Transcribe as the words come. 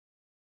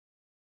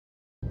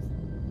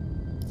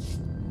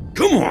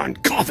Come on,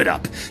 cough it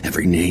up.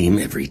 Every name,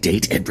 every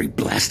date, every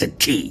blasted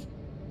key.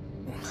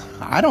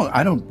 I don't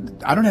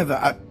have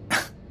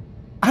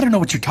I don't know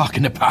what you're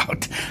talking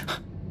about.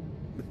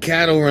 The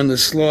cattle are in the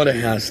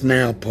slaughterhouse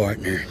now,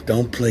 partner.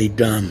 Don't play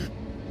dumb.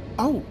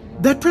 Oh,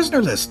 that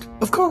prisoner list.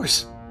 Of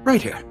course.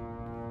 Right here.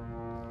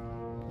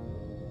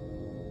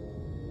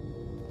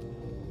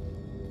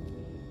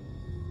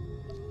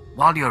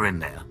 While you're in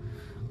there,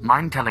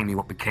 mind telling me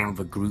what became of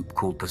a group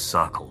called the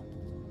Circle?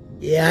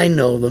 Yeah, I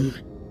know them.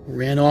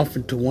 Ran off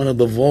into one of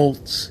the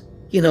vaults.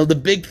 You know, the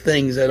big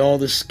things that all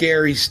the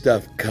scary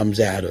stuff comes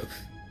out of.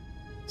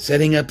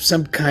 Setting up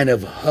some kind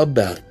of hub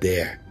out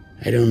there.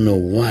 I don't know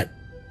what.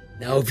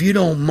 Now, if you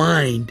don't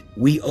mind,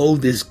 we owe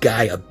this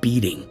guy a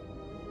beating.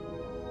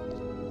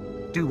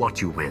 Do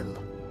what you will.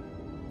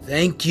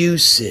 Thank you,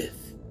 Sith.